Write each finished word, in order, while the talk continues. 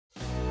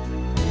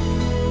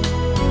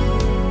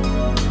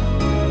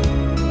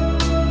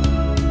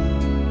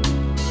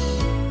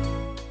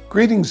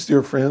Greetings,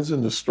 dear friends,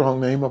 in the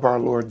strong name of our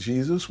Lord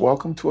Jesus.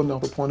 Welcome to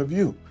another point of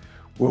view,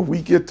 where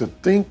we get to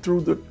think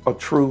through a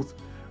truth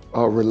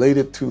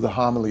related to the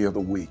homily of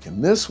the week.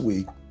 And this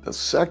week, the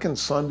second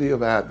Sunday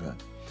of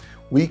Advent,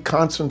 we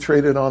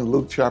concentrated on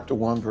Luke chapter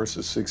 1,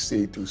 verses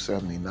 68 through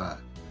 79.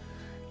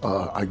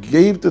 I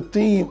gave the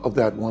theme of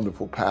that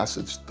wonderful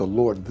passage, the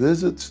Lord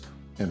visits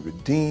and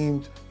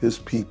redeemed his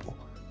people,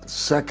 the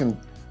second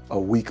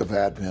week of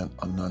Advent,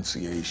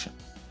 Annunciation.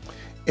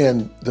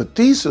 And the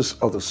thesis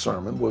of the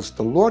sermon was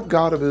the Lord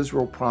God of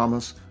Israel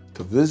promised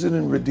to visit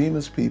and redeem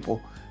his people,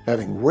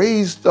 having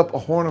raised up a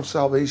horn of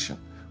salvation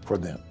for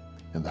them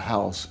in the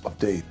house of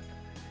David.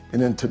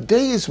 And in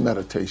today's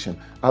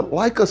meditation, I'd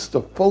like us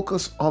to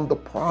focus on the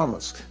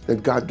promise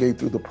that God gave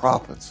through the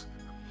prophets.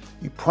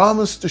 He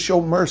promised to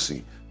show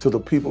mercy to the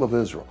people of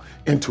Israel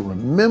and to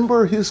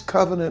remember his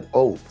covenant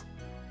oath,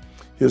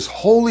 his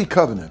holy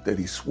covenant that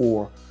he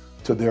swore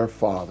to their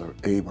father,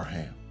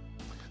 Abraham.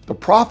 The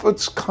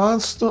prophets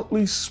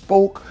constantly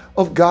spoke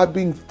of God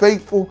being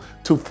faithful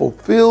to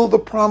fulfill the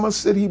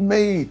promise that he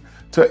made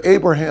to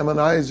Abraham and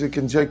Isaac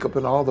and Jacob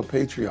and all the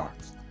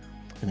patriarchs.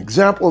 An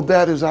example of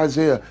that is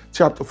Isaiah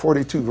chapter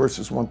 42,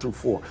 verses 1 through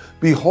 4.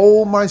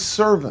 Behold my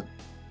servant,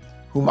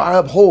 whom I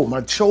uphold,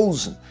 my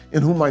chosen,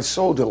 in whom my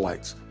soul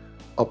delights.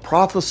 A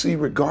prophecy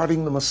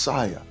regarding the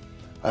Messiah.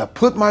 I have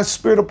put my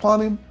spirit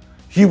upon him.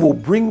 He will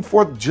bring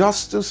forth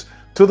justice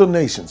to the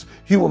nations.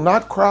 He will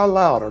not cry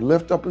aloud or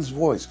lift up his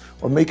voice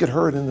or make it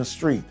heard in the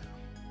street.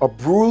 A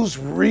bruised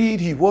reed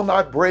he will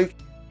not break,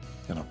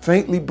 and a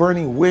faintly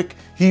burning wick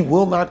he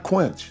will not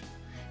quench.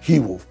 He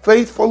will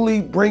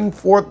faithfully bring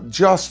forth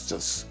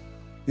justice.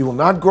 He will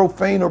not grow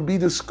faint or be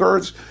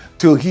discouraged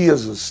till he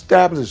has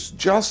established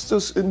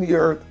justice in the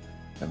earth,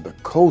 and the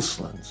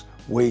coastlands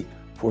wait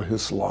for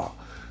his law.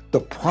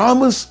 The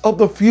promise of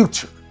the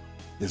future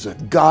is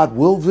that God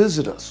will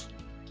visit us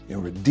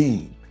and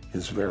redeem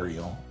his very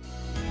own.